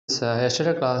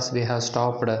Yesterday class we have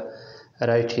stopped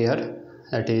right here,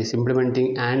 that is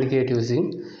implementing AND gate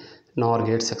using NOR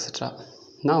gates etc.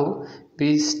 Now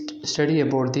we study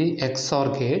about the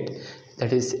XOR gate,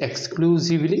 that is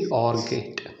exclusively OR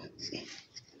gate.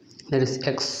 That is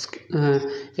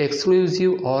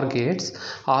exclusive OR gates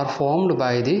are formed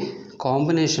by the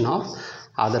combination of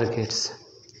other gates.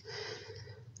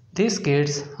 These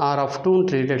gates are often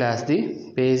treated as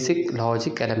the basic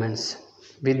logic elements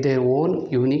with their own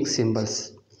unique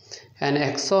symbols. An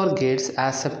XOR gate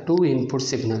accepts two input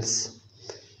signals.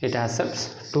 It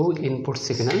accepts two input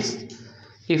signals.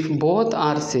 If both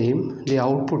are same, the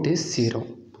output is 0.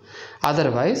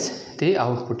 Otherwise, the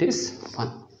output is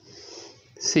 1.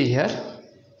 See here,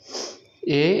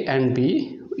 A and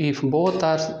B, if both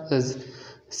are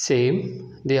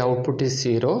same, the output is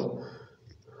 0.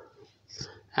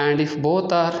 And if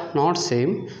both are not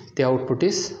same, the output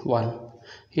is 1.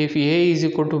 If A is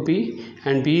equal to B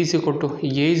and B is equal to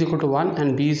A is equal to 1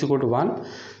 and B is equal to 1,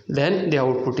 then the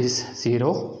output is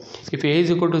 0. If A is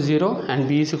equal to 0 and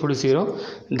B is equal to 0,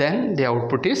 then the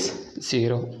output is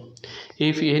 0.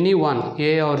 If any one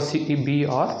A or B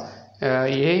or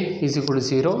A is equal to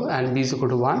 0 and B is equal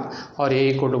to 1, or A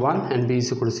equal to 1 and B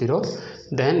is equal to 0,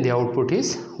 then the output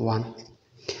is 1.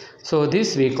 So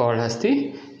this we call as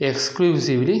the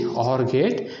exclusively OR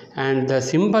gate, and the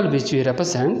symbol which we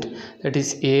represent, that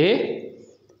is A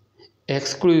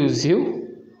exclusive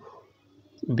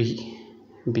B.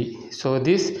 So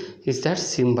this is that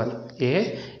symbol,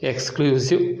 A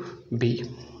exclusive B,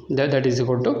 that is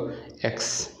equal to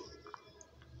X.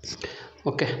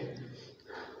 Okay.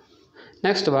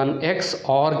 Next one,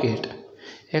 XOR gate.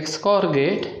 XOR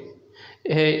gate,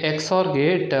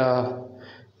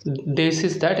 this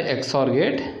is that XOR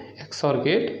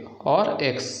gate or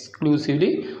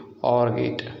exclusively OR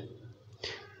gate.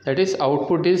 That is,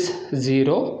 output is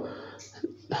 0.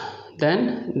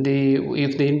 Then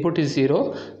if the input is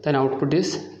 0, then output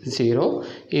is 0.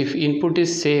 If input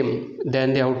is same,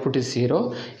 then the output is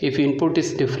 0. If input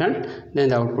is different, then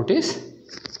the output is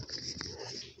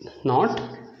not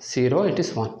 0, it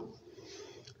is 1.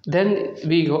 Then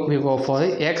we go for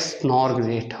the XNOR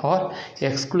gate or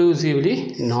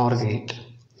exclusively NOR gate.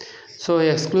 So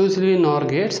exclusively NOR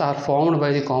gates are formed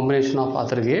by the combination of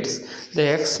other gates. The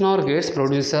XNOR gates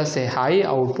produces a high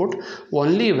output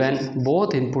only when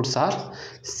both inputs are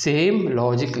same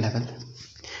logic level.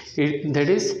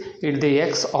 The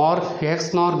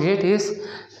XNOR gate is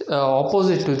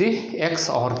opposite to the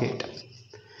XOR gate.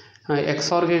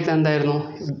 XOR gate എന്തായിരുന്നു,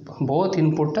 both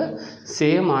input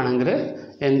same ആണെങ്കിൽ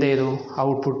എന്തായിരുന്നു,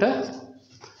 output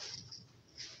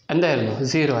എന്തായിരുന്നു,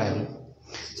 0 ആയിരുന്നു.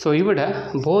 So ഇവിടെ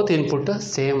both input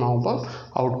same ആകുമ്പോൾ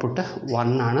output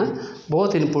 1 ആണ്,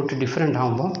 both input different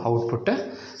ആകുമ്പോൾ output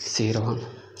 0 ആണ്.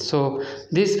 So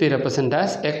this V represent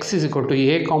as X is equal to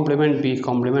A compliment B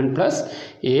compliment plus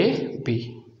A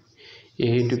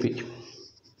into B.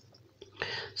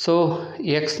 So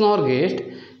XNOR gate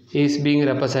is being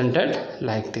represented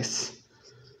like this.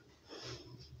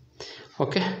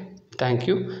 Okay, thank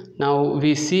you. Now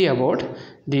we see about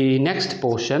the next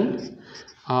portion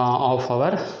of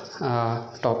our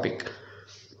topic.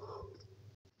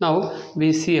 Now we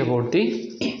see about the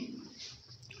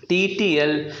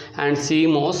TTL and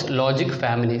CMOS logic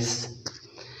families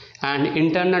and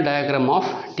internal diagram of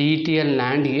TTL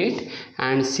NAND gate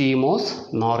and CMOS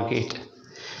NOR gate,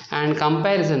 and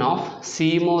comparison of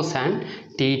CMOS and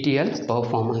TTL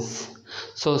performance.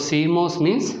 So CMOS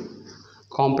means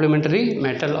complementary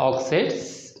metal oxide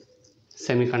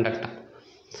semiconductor.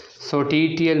 So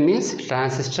TTL means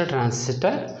transistor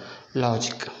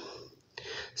logic.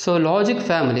 So logic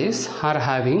families are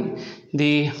having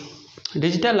the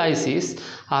digital ICs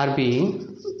are being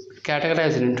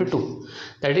categorized into two,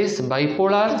 that is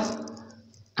bipolar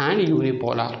and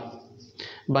unipolar.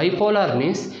 Bipolar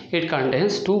means it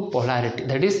contains two polarity,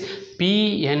 that is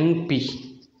PNP.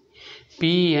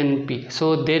 So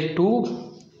there are two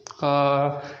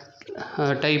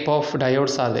type of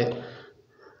diodes are there.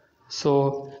 So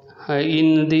in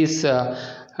these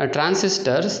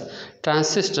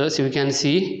transistors you can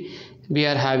see we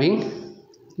are having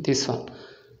this one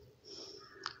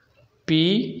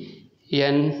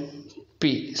PNP.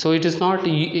 So it is not a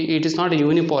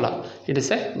unipolar, it is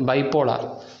a bipolar.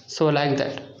 So like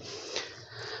that.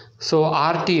 So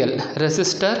RTL,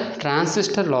 resistor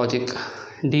transistor logic,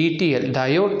 DTL,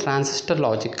 diode transistor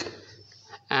logic,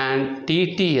 and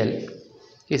TTL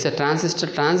is a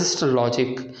transistor logic,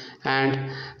 and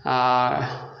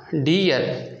DL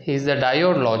is the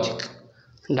diode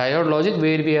logic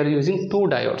where we are using two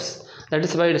diodes. That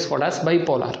is why it is called as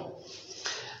bipolar.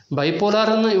 Bipolar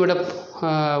എന്ന് ഇവിടെ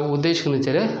ഉദ്ദേശിക്കുന്നത്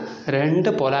വെച്ചാൽ രണ്ട്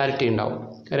polarity ഉണ്ടാവും.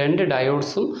 രണ്ട്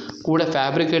ഡയോഡ്സും കൂടെ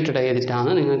fabricated ചെയ്തിട്ടാണ്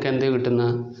നിങ്ങൾക്ക് എന്ത്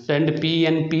കിട്ടുന്നത്, രണ്ട്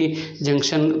PNP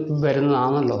ജംഗ്ഷൻ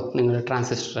വരുന്നതാണല്ലോ നിങ്ങളുടെ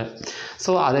ട്രാൻസിസ്റ്റർ.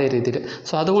 സോ അതേ രീതിയിൽ,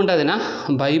 സോ അതുകൊണ്ട് അതിനെ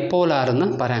ബൈപോലാർ എന്ന്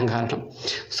പറയാൻ കാരണം.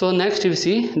 So next U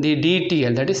C the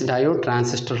DTL, that is diode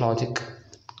transistor logic.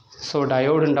 So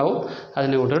diode ഉണ്ടാവും,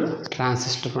 അതിൻ്റെ കൂടെ ഒരു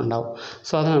ട്രാൻസിസ്റ്റർ ഉണ്ടാവും.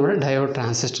 സോ അത് നമ്മുടെ ഡയോഡ്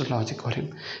ട്രാൻസിസ്റ്റർ ലോജിക് പറയും.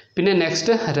 പിന്നെ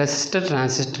next resistor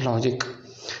transistor logic,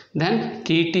 then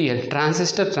TTL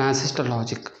transistor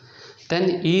logic, then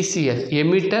ECL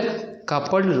emitter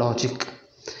coupled logic,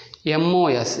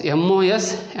 MOS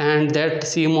and that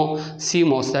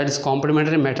CMOS, that is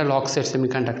complementary metal oxide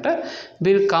semiconductor,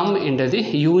 will come into the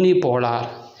unipolar.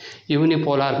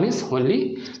 Unipolar means only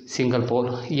single pole.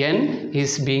 N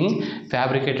is being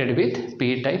fabricated with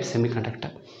P-type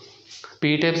semiconductor.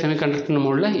 P-type semiconductor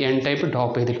മുകളിൽ N-type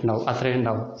dope ചെയ്തിട്ടുണ്ടാവും, അത്രയും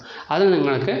ഉണ്ടാവും. അത്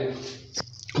നിങ്ങൾക്ക്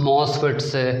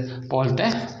MOSFETs പോലത്തെ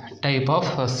type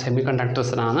of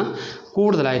സെമികണ്ടക്ടേഴ്സിനാണ്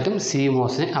കൂടുതലായിട്ടും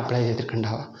CMOSനെ apply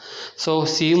ചെയ്തിട്ടുണ്ടാവുക. So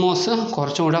CMOS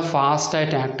കുറച്ചും കൂടെ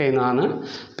ഫാസ്റ്റായിട്ട് ആക്ട് ചെയ്യുന്നതാണ്.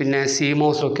 പിന്നെ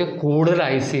CMOSലൊക്കെ കൂടുതൽ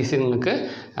ICs നിങ്ങൾക്ക്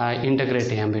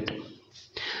ഇൻ്റഗ്രേറ്റ് ചെയ്യാൻ പറ്റും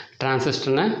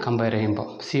ട്രാൻസിസ്റ്ററിനെ കമ്പയർ ചെയ്യുമ്പോൾ.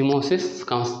 CMOS is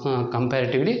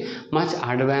comparatively much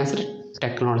advanced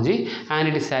technology and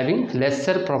it is having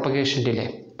lesser propagation delay.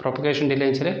 Propagation delay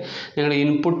എന്ന് വെച്ചാൽ നിങ്ങൾ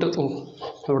ഇൻപുട്ട്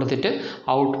കൊടുത്തിട്ട്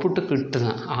ഔട്ട്പുട്ട് കിട്ടുന്ന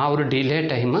ആ ഒരു ഡിലേ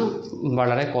ടൈം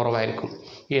വളരെ കുറവായിരിക്കും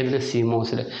ഏതിൽ,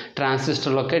 CMOSൽ.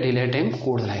 ട്രാൻസിസ്റ്ററിലൊക്കെ ഡിലേ ടൈം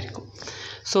കൂടുതലായിരിക്കും.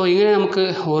 സോ ഇങ്ങനെ നമുക്ക്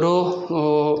ഓരോ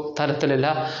തരത്തിലുള്ള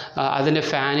അതിൻ്റെ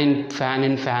ഫാൻ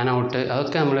ഇൻ ഫാൻ ഔട്ട്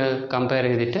അതൊക്കെ നമ്മൾ കമ്പയർ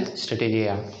ചെയ്തിട്ട് സ്റ്റഡി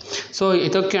ചെയ്യാം. സോ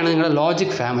ഇതൊക്കെയാണ് നിങ്ങളുടെ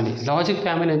ലോജിക് ഫാമിലി. ലോജിക്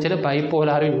ഫാമിലി എന്ന് വെച്ചാൽ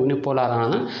ബൈപോലാറും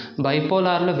യൂണിപോലാറാണ്.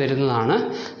 ബൈപോലാറിൽ വരുന്നതാണ്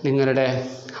നിങ്ങളുടെ,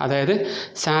 അതായത്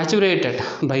സാച്ചുറേറ്റഡ്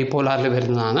ബൈപോലാറിൽ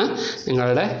വരുന്നതാണ്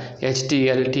നിങ്ങളുടെ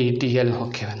HTL, TTL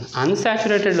ഒക്കെ വരുന്നത്.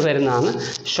 അൺസാച്ചുറേറ്റഡ് വരുന്നതാണ്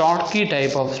short key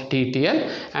type of TTL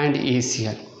and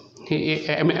ECL,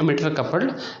 emitter coupled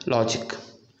logic.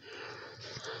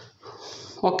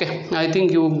 Okay, I think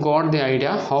you got the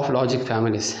idea of logic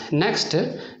families. Next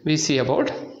we see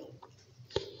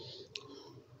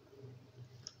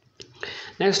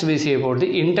about the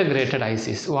integrated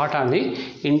ICs. What are the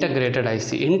integrated IC?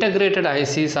 Integrated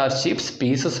ICs are chips,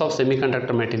 pieces of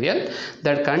semiconductor material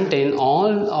that contain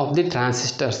all of the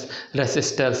transistors,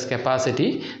 resistors, capacity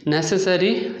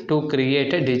necessary to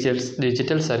create a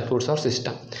digital circuits or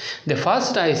system. The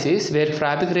first ICs were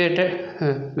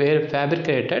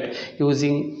fabricated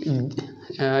using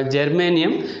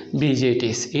germanium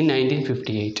BJTs in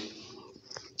 1958.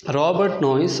 Robert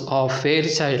Noyce of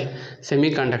Fairchild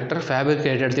Semiconductor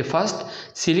fabricated the first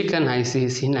silicon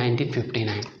ICs in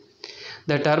 1959.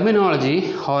 The terminology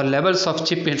or levels of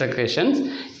chip integration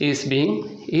is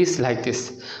like this.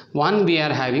 One, we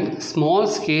are having small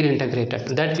scale integrated,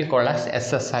 that we call as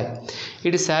SSI.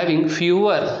 It is having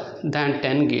fewer than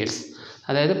 10 gates,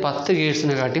 അതായത് 10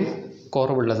 ഗേറ്റ്സിനെക്കാട്ടും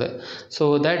കുറവുള്ളത്. So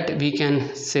that we can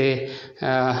say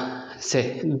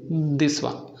this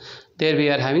one. There we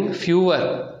are having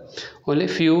only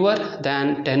fewer than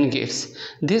 10 gates.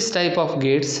 This type of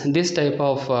gates, this type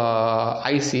of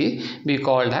IC we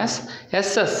called as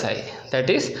SSI, that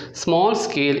is small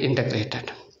scale integrated.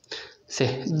 Say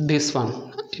this one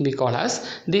we call as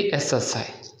the SSI.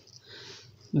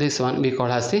 This one we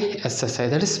call as the SSI,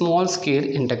 that is small scale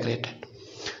integrated.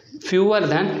 Fewer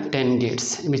than 10 gates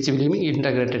which will be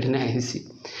integrated in IC.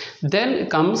 Then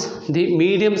comes the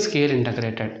medium scale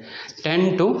integrated, 10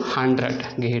 to 100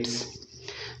 gates.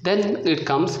 Then it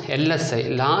comes LSI,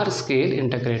 large scale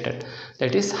integrated,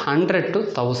 that is 100 to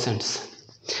thousands.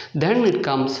 Then it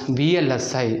comes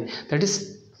VLSI, that is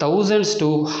thousands to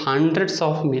hundreds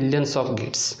of millions of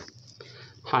gates.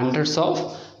 Hundreds of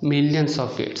millions of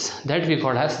gates, that we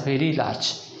call as very large.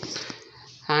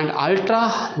 And ultra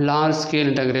large scale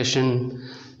integration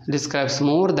describes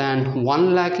more than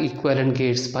 1 lakh equivalent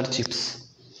gates per chips.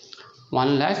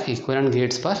 1 lakh equivalent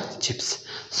gates per chips.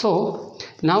 So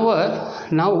now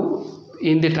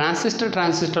in the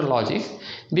transistor logic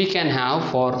we can have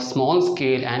for small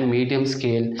scale and medium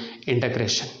scale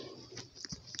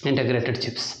integrated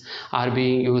chips are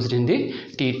being used in the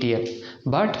TTL,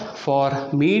 but for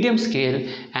medium scale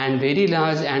and very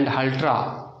large and ultra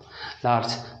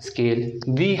large scale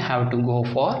we have to go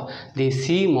for the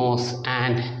CMOS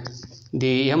and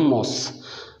the MOS,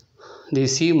 the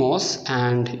CMOS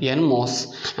and NMOS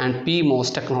and PMOS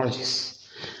technologies.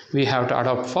 We have to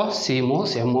adopt for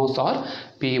CMOS, MOS or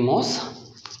PMOS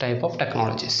type of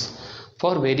technologies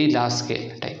for very large scale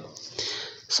type.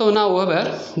 So now however,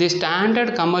 the standard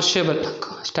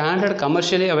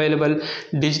commercially available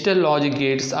digital logic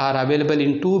gates are available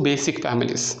in two basic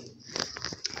families.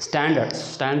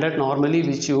 Standard normally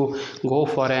which you go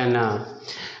for an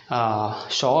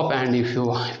shop and if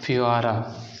you are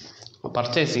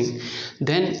purchasing,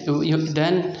 then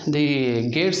then the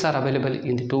gates are available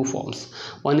in the two forms.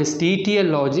 One is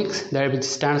TTL logics, that which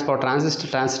stands for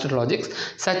transistor logics,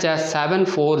 such as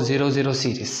 7400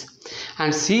 series,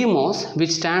 and CMOS,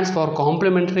 which stands for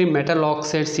complementary metal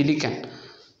oxide silicon,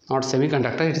 not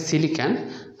semiconductor, it is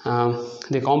silicon,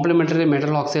 the complementary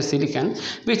metal oxide silicon,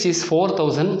 which is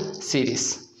 4000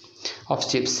 series of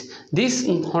chips. This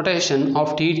notation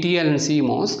of TTL and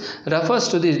CMOS refers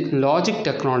to the logic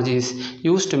technologies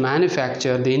used to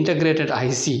manufacture the integrated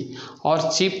IC or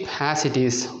chip, as it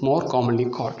is more commonly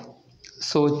called.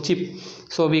 So chip,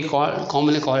 so we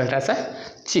commonly call it as a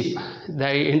chip.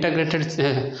 The integrated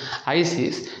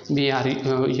ICs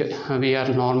we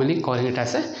are normally calling it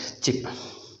as a chip.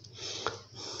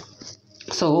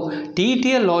 So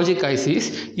TTL logic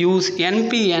ICs use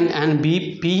NPN and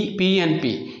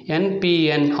PNP.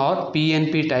 NPN or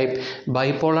PNP type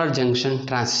bipolar junction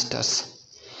transistors.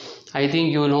 I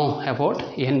think you know about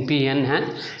NPN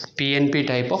and PNP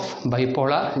type of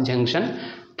bipolar junction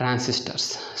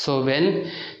transistors. So when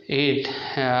it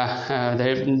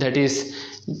that is,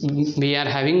 we are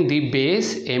having the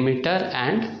base emitter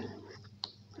and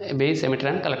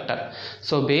collector.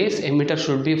 So base emitter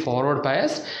should be forward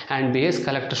biased and base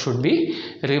collector should be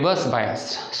reverse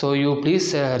biased. So you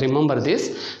please remember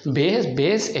this,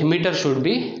 base emitter should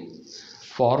be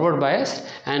forward biased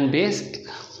and base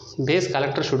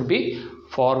collector should be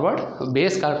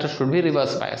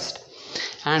reverse biased.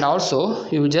 And also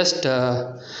you just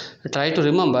try to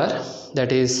remember,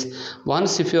 that is,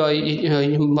 once if you are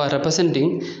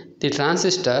representing the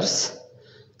transistors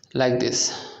like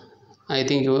this, I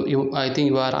think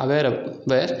you are aware of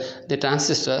where the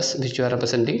transistors which you are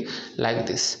representing like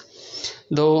this.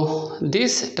 Though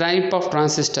this type of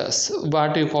transistors,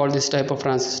 what do you call this type of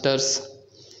transistors?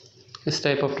 This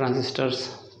type of transistors,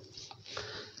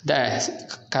 that is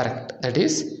correct, that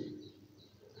is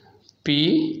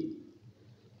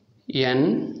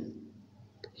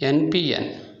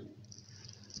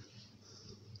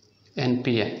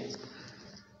NPN.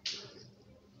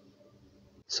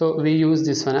 So we use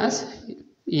this one as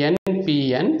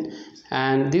NPN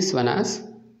and this one as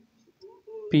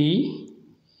PNP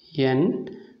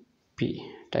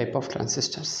type of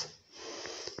transistors.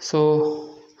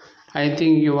 So I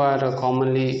think you are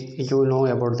commonly, you know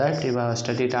about that, you have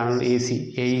studied on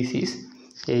AEC,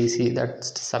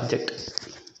 that's the subject.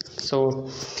 So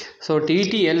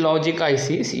TTL logic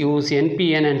ICs use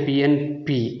NPN and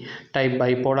PNP type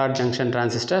bipolar junction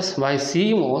transistors, while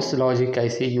CMOS logic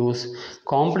IC use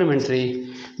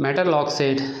complementary metal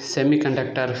oxide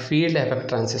semiconductor field effect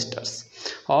transistors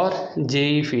or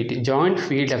JEFET, joint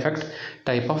field effect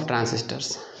type of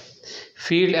transistors.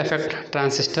 Field effect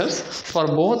transistors for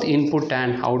both input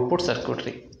and output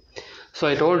circuitry. So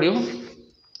I told you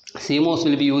CMOS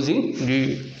will be using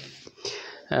the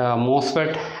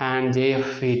MOSFET and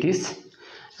JFETs,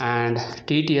 and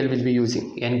TTL will be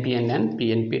using NPN and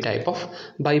PNP type of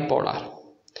bipolar.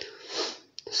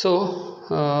 So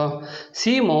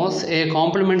CMOS, a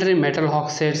complementary metal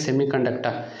oxide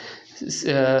semiconductor,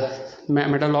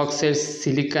 metal oxide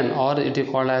silicon, or it is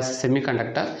called as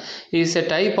semiconductor, is a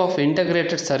type of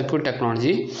integrated circuit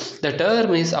technology. The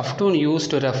term is often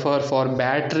used to refer for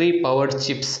battery powered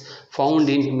chips found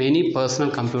in many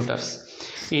personal computers.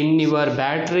 In your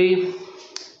battery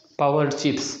powered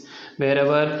chips,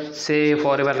 wherever, say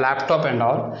for your laptop and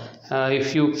all,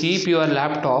 if you keep your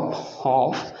laptop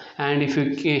off and if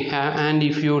you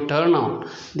turn on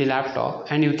the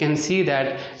laptop, and you can see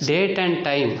that date and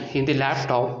time in the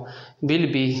laptop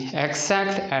will be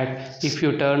exact at if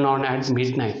you turn on at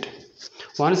midnight.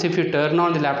 Once if you turn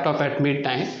on the laptop at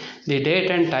midnight, the date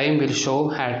and time will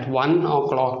show at 1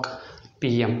 o'clock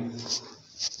PM.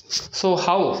 So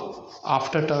how?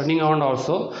 After turning on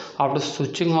also, after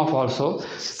switching off also,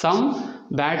 some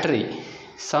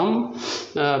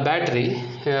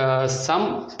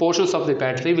portions of the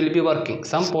battery will be working,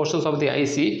 some portions of the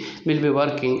IC will be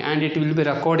working, and it will be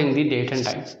recording the date and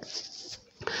time.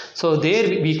 So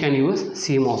there we can use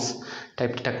CMOS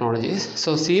type technologies.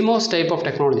 So CMOS type of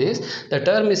technologies, the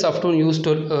term is often used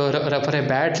to refer a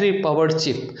battery powered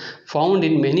chip found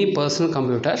in many personal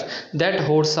computers that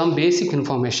hold some basic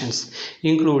informations,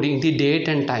 including the date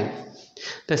and time,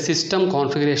 the system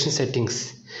configuration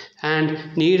settings, and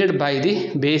needed by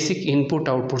the basic input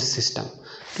output system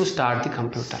to start the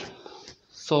computer.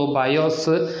 So BIOS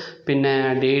പിന്നെ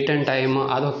date and time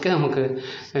അതൊക്കെ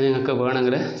നിങ്ങൾക്ക്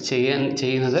വേണമെങ്കിൽ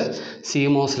ചെയ്യുന്നത്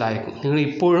CMOSലായിരിക്കും. നിങ്ങൾ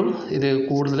ഇപ്പോഴും ഇത്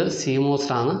കൂടുതൽ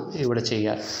CMOSലാണ് ഇവിടെ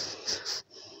ചെയ്യാറ്.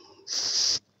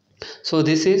 So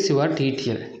this is your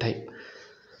TTL type.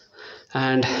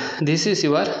 and this is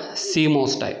your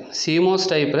CMOS type. CMOS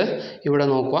type ഇവിടെ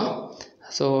നോക്കുക.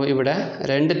 സോ ഇവിടെ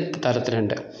രണ്ട്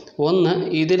തരത്തിലുണ്ട്. ഒന്ന്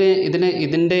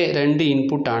ഇതിൻ്റെ രണ്ട്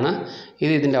ഇൻപുട്ടാണ്,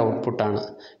 ഇത് ഇതിൻ്റെ ഔട്ട്പുട്ടാണ്.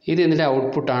 ഇത് ഇതിൻ്റെ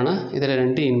ഔട്ട്പുട്ടാണ്, ഇതിലെ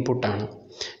രണ്ട് ഇൻപുട്ടാണ്.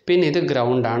 പിന്നെ ഇത്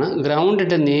ഗ്രൗണ്ടാണ്.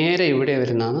 ഗ്രൗണ്ടിൻ്റെ നേരെ ഇവിടെ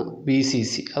വരുന്നതാണ്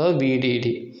VCC അഥവാ VDD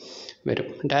വരും.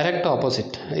 ഡയറക്റ്റ്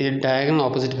ഓപ്പോസിറ്റ്, ഈ ഡയഗണൽ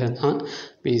ഓപ്പോസിറ്റ് വരുന്നതാണ്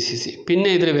VCC. പിന്നെ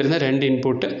ഇതിൽ വരുന്ന രണ്ട്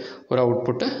ഇൻപുട്ട് ഒരു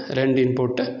ഔട്ട്പുട്ട്, രണ്ട്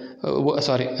ഇൻപുട്ട്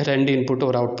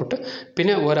ഒരു ഔട്ട്പുട്ട്,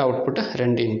 പിന്നെ ഒരു ഔട്ട്പുട്ട്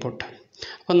രണ്ട് ഇൻപുട്ട്.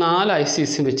 അപ്പോൾ 4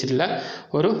 ICs വെച്ചിട്ടുള്ള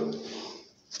ഒരു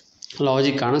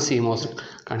ലോജിക്കാണ് CMOS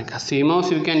കാണിക്കുക. CMOS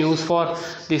you can use for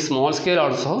the small scale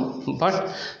also, but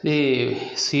the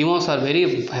CMOS are very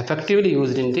effectively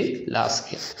used in the large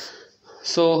scale.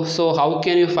 So how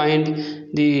can you find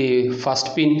the first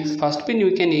pin? First pin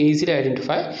you can easily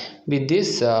identify with this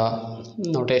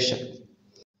notation.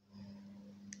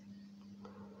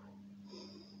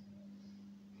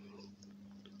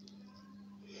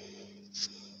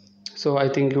 So I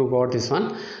think you got this one.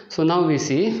 So now we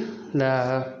see the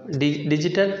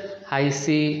digital IC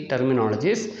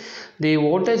terminologies. The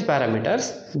voltage parameters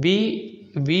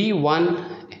V1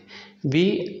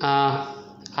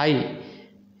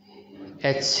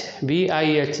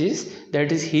 VIH is, that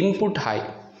is input high.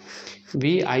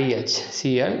 VIH,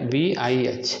 see here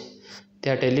VIH, they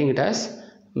are telling it as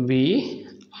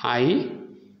VIH.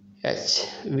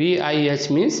 VIH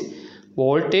means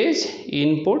voltage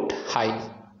input high.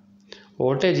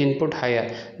 Voltage input higher,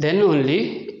 then only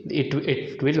it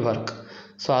will work.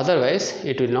 So otherwise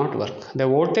it will not work. The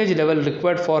voltage level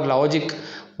required for logic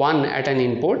 1 at an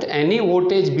input, any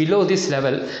voltage below this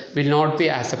level will not be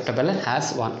acceptable as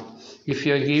 1. If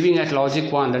you are giving at logic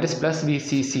 1, that is plus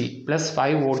VCC, plus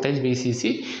 5 voltage VCC,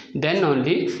 then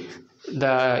only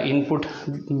the input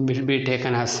will be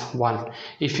taken as 1.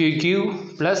 If you give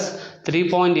plus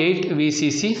 3.8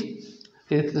 VCC,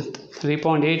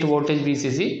 3.8 voltage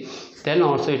VCC, then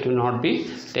also it will not be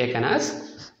taken as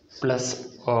plus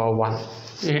 1.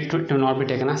 It will not be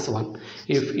taken as 1.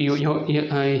 If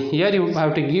here you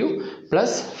have to give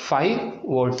plus 5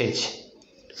 voltage.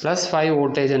 Plus 5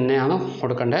 voltage തന്നെയാണ്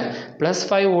കൊടുക്കേണ്ടത്. Plus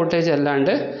 5 voltage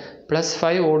അല്ലാണ്ട് plus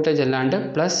 5 voltage അല്ലാണ്ട്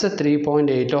plus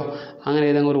 3.8 അങ്ങനെ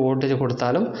ഏതെങ്കിലും ഒരു voltage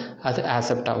കൊടുത്താലും അത്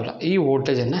accept ആവില്ല. ഈ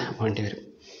വോൾട്ടേജ് തന്നെ വേണ്ടി വരും.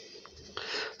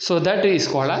 So that is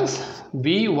called as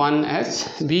V1H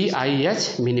VIH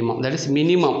minimum, that is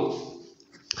minimum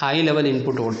high level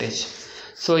input voltage.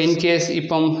 So in case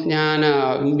ഇപ്പം ഞാൻ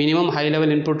minimum high level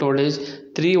input voltage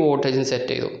 3 വോൾട്ടേജിന്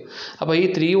സെറ്റ് ചെയ്തു. അപ്പോൾ ഈ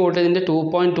 3 വോൾട്ടേജിൻ്റെ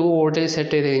 2.2 വോൾട്ടേജ്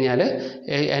സെറ്റ് ചെയ്ത് കഴിഞ്ഞാൽ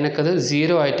എനിക്കത്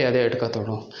 0 ആയിട്ടേ അതേ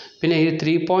എടുക്കത്തുള്ളൂ. പിന്നെ ഈ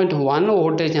 3.1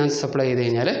 വോൾട്ടേജ് ഞാൻ സപ്ലൈ ചെയ്ത്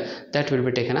കഴിഞ്ഞാൽ that will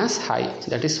be taken as high,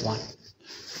 that is 1,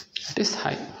 that is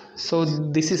high. So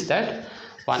this is that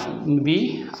 1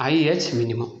 VIH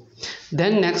minimum.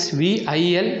 Then next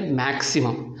VIL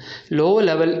maximum, low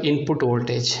level input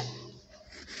voltage.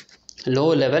 Low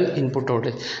level input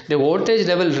voltage, the voltage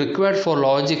level required for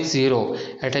logic 0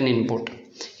 at an input.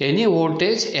 Any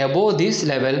voltage above this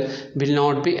level will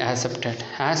not be accepted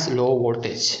as low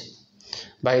voltage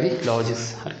by the logic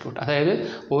circuit. അതായത്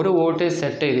ഒരു voltage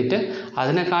set ചെയ്തിട്ട്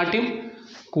അതിനെക്കാട്ടിയും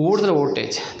കൂടുതൽ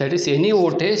voltage, that is any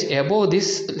voltage above this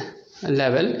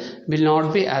level will not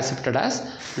be accepted as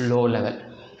low level.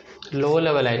 Low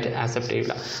level ആയിട്ട് accept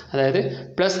ചെയ്യില്ല. അതായത്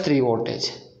plus 3 voltage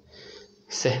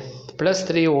plus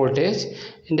 3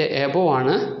 വോൾട്ടേജിൻ്റെ above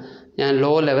ആണ് ഞാൻ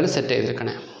low level set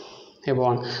ചെയ്തിരിക്കണേ, above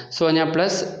ആണ്. സോ ഞാൻ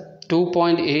പ്ലസ്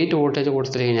 2.8 വോൾട്ടേജ്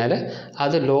കൊടുത്തു കഴിഞ്ഞാൽ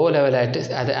അത് ലോ ലെവലായിട്ട്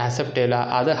അത് ആക്സെപ്റ്റ് ചെയ്യില്ല,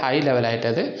 അത് ഹൈ ലെവലായിട്ട്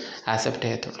അത് ആക്സെപ്റ്റ്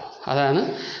ചെയ്യത്തുള്ളൂ. അതാണ്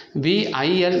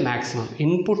VIL maximum,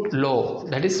 input low,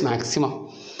 that is maximum.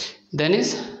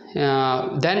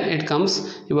 Then it comes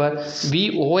your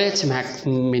VOH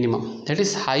minimum, that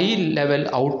is high level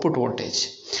output voltage,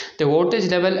 the voltage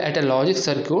level at a logic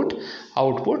circuit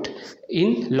output in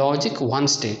logic 1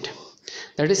 state,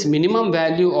 that is minimum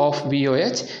value of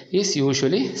VOH is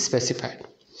usually specified.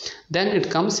 Then it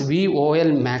comes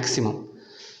VOL maximum,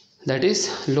 that is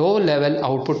low level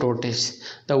output voltage,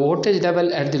 the voltage level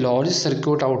at the logic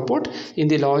circuit output in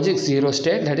the logic 0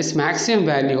 state, that is maximum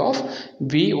value of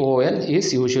VOL is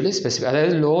usually specified.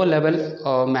 അതായത് low level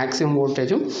maximum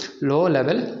voltage, low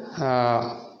level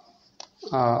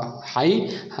high,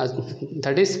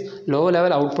 that is low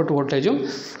level output voltage,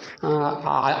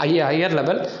 higher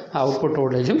level output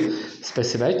voltage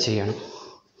specify ചെയ്യണം.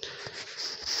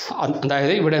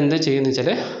 അതായത് ഇവിടെ എന്താ ചെയ്യുന്നത് വെച്ചാൽ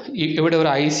ഇവിടെ ഒരു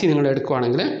IC നിങ്ങൾ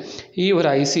എടുക്കുകയാണെങ്കിൽ ഈ ഒരു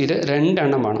ICയിൽ 2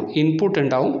 എണ്ണം വേണം. ഇൻപുട്ട്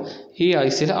ഉണ്ടാവും, ഈ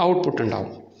ICയിൽ ഔട്ട്പുട്ട്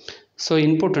ഉണ്ടാവും. സോ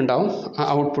ഇൻപുട്ട് ഉണ്ടാവും,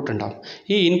 ഔട്ട്പുട്ട് ഉണ്ടാവും.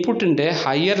 ഈ ഇൻപുട്ടിൻ്റെ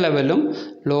ഹയർ ലെവലും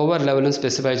ലോവർ ലെവലും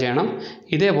സ്പെസിഫൈ ചെയ്യണം.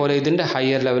 ഇതേപോലെ ഇതിൻ്റെ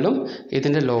ഹയർ ലെവലും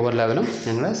ഇതിൻ്റെ ലോവർ ലെവലും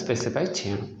നിങ്ങൾ സ്പെസിഫൈ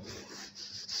ചെയ്യണം.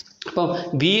 അപ്പം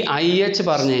VIH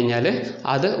പറഞ്ഞു കഴിഞ്ഞാൽ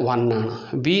അത് 1 ആണ്.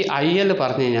 VIL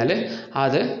പറഞ്ഞു കഴിഞ്ഞാൽ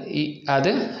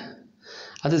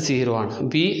അത് 0 ആണ്.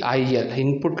 VIL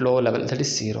input low level that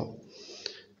is 0.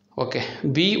 Okay.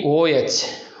 VOH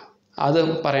അത്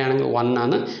പറയുകയാണെങ്കിൽ 1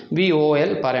 ആണ്. VOL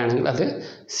പറയുകയാണെങ്കിൽ അത്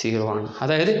 0 ആണ്.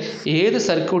 അതായത് ഏത്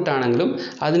സർക്യൂട്ടാണെങ്കിലും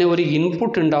അതിന് ഒരു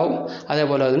ഇൻപുട്ട് ഉണ്ടാവും,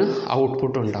 അതേപോലെ അതിന്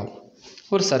ഔട്ട്പുട്ട് ഉണ്ടാവും.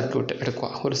 ഒരു സർക്യൂട്ട് എടുക്കുക,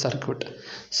 ഒരു സർക്യൂട്ട്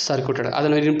എടുക്കുക,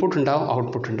 അതിനൊരു ഇൻപുട്ട് ഉണ്ടാവും,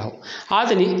 ഔട്ട്പുട്ട് ഉണ്ടാവും.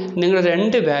 അതിന് നിങ്ങൾ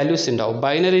 2 വാല്യൂസ് ഉണ്ടാവും.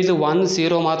 ബൈനറിയിൽ 1,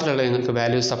 0 മാത്രമല്ല നിങ്ങൾക്ക്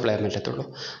വാല്യൂസ് സപ്ലൈ ചെയ്യാൻ പറ്റത്തുള്ളൂ.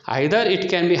 Either it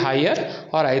can be higher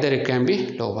or either it can be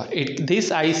lower. These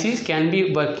ICs can be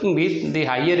working with the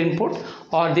higher input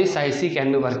or this IC can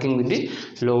be working with the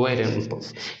lower input.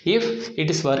 If it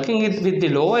is working with the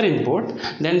lower input,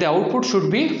 then the output should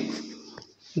be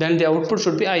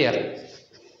higher.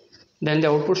 Then the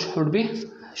output should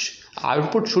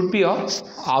be or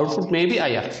output may be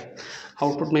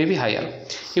higher.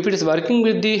 If it is working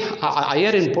with the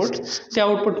higher input, the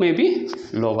output may be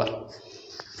lower.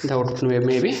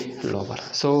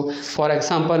 So for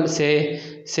example,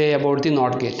 say about the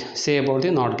NOT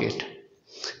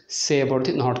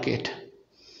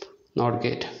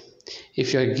gate. If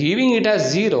you are giving it as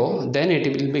 0, then it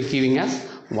will be giving as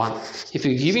 1. If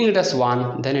you are giving it as 1,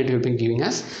 then it will be giving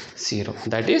as 0.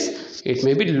 That is, it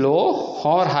may be low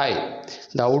or high.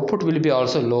 The output will be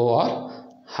also low or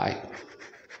high.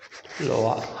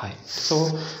 So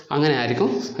അങ്ങനെ ആയിരിക്കും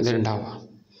ഇതിലുണ്ടാവുക.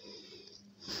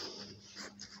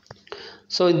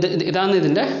 So ഇതാണ്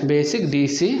ഇതിൻ്റെ basic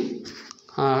DC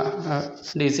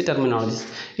terminologies.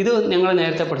 ഇത് ഞങ്ങൾ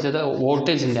നേരത്തെ പഠിച്ചത്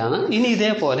വോൾട്ടേജിൻ്റെ ആണ്. ഇനി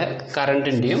ഇതേപോലെ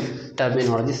കറണ്ടിൻ്റെയും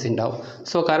ടെർമിനോളജീസ് ഉണ്ടാവും.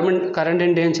 സോ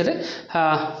കറണ്ടിൻ്റെ വെച്ചാൽ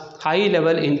high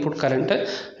level input current,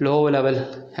 low level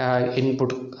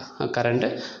input current,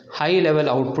 high level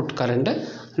output current,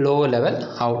 low level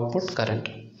output current.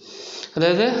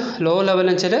 അതായത് ലോ ലെവൽ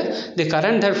എന്ന് വെച്ചാൽ the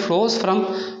current that flows from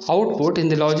output in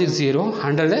the logic 0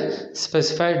 under the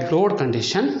specified load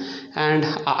condition. And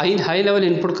high level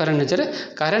input current എന്ന് വെച്ചാൽ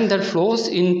current that flows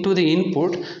in to the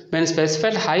input when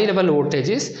specified high level voltage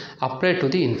is applied to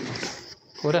the input.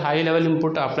 ഒരു high level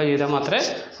input apply ചെയ്താൽ മാത്രമേ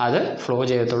അത് flow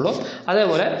ചെയ്യത്തുള്ളൂ.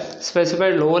 അതേപോലെ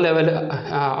specified low level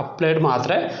applied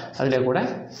മാത്രമേ അതിലേക്കൂടെ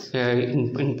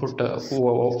input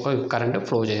current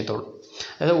flow ചെയ്യത്തുള്ളൂ.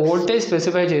 അതായത് വോൾട്ടേജ്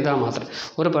സ്പെസിഫൈ ചെയ്താൽ മാത്രം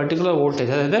ഒരു പർട്ടിക്കുലർ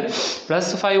വോൾട്ടേജ്, അതായത്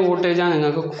 +5 വോൾട്ടേജാണ്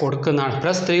നിങ്ങൾക്ക് കൊടുക്കുന്നതാണ്,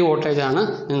 +3 വോൾട്ടേജാണ്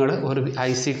നിങ്ങൾ ഒരു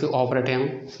ICക്ക് ഓപ്പറേറ്റ് ചെയ്യാൻ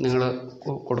നിങ്ങൾ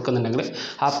കൊടുക്കുന്നുണ്ടെങ്കിൽ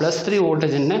ആ +3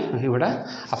 വോൾട്ടേജിനെ ഇവിടെ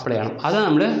അപ്ലൈ ചെയ്യണം. അത്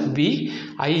നമ്മൾ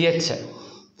VIH.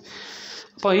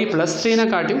 അപ്പോൾ ഈ +3നെ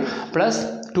കാട്ടിയും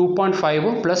 +2.5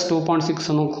 +2.6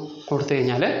 ഒന്നും കൊടുത്തു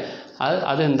കഴിഞ്ഞാൽ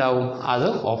അതെന്താവും, അത്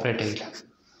ഓപ്പറേറ്റ് ചെയ്യില്ല.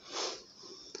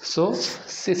 So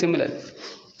similar.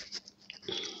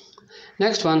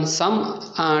 Next one, some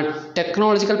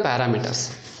technological parameters.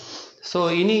 So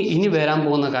ഇനി വരാൻ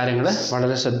പോകുന്ന കാര്യങ്ങൾ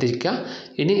വളരെ ശ്രദ്ധിക്കുക.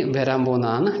 ഇനി വരാൻ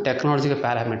പോകുന്നതാണ് ടെക്നോളജിക്കൽ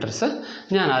പാരാമീറ്റേഴ്സ്.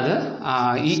 ഞാനത്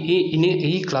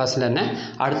ഈ ക്ലാസ്സിൽ തന്നെ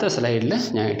അടുത്ത സ്ലൈഡിൽ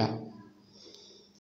ഞാൻ ഇടാം.